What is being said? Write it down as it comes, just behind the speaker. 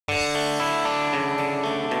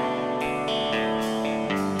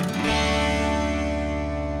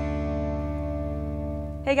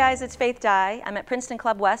Hey guys, it's Faith Dye. I'm at Princeton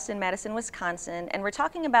Club West in Madison, Wisconsin, and we're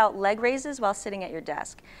talking about leg raises while sitting at your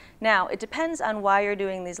desk. Now, it depends on why you're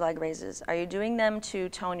doing these leg raises. Are you doing them to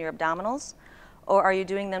tone your abdominals, or are you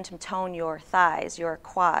doing them to tone your thighs, your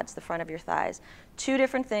quads, the front of your thighs? Two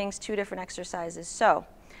different things, two different exercises. So,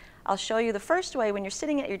 I'll show you the first way when you're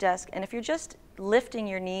sitting at your desk, and if you're just lifting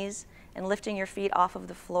your knees and lifting your feet off of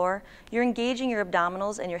the floor, you're engaging your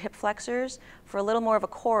abdominals and your hip flexors for a little more of a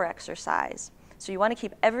core exercise. So you want to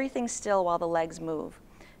keep everything still while the legs move.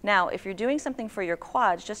 Now, if you're doing something for your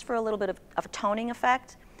quads, just for a little bit of a toning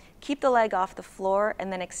effect, keep the leg off the floor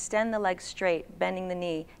and then extend the leg straight, bending the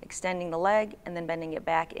knee, extending the leg, and then bending it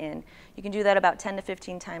back in. You can do that about 10 to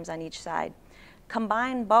 15 times on each side.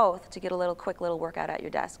 Combine both to get a quick little workout at your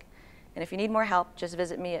desk. And if you need more help, just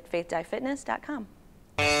visit me at faithdyefitness.com.